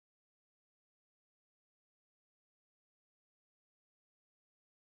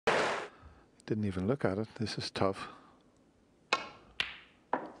Didn't even look at it. This is tough. Oh,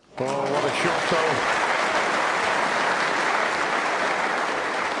 what a shot though.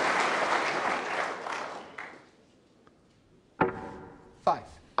 5.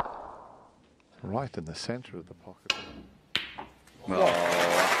 Right in the center of the pocket. Oh,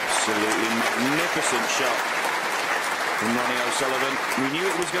 absolutely magnificent shot from Ronnie O'Sullivan. We knew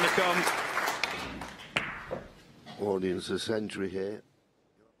it was going to come. Audience a century here.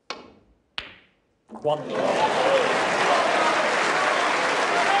 1.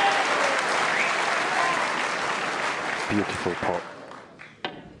 Beautiful pot.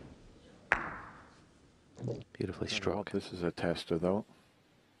 Beautifully struck. This is a tester though.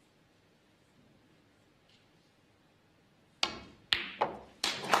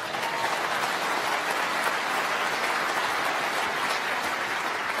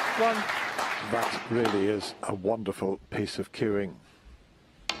 That really is a wonderful piece of cueing.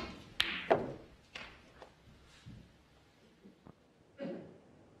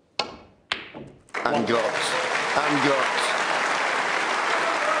 And got.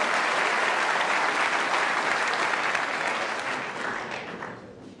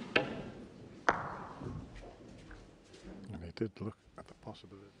 And he did look at the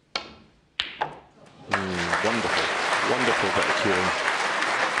possibility. Wonderful bit of cueing.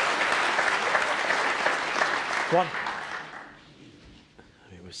 1.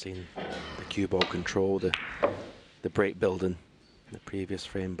 We've seen the cue ball control, the break building in the previous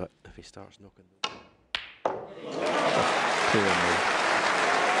frame, but if he starts knocking them.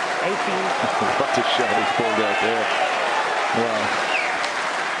 18. What a shot he's pulled out there. Well,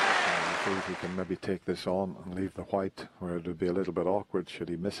 see if he can maybe take this on and leave the white where it would be a little bit awkward should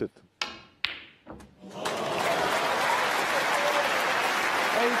he miss it. 8.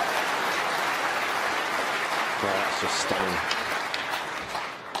 Well, that's just stunning.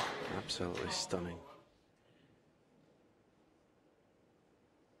 Absolutely stunning.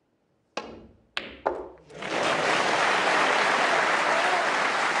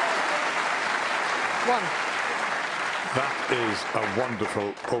 That is a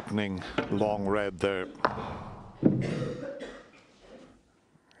wonderful opening long red there.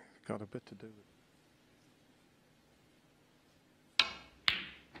 Got a bit to do with it.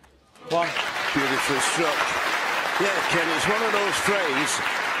 1. Beautifully struck. Yeah, Ken, it's one of those frames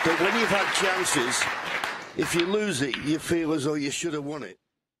that when you've had chances, if you lose it, you feel as though you should have won it.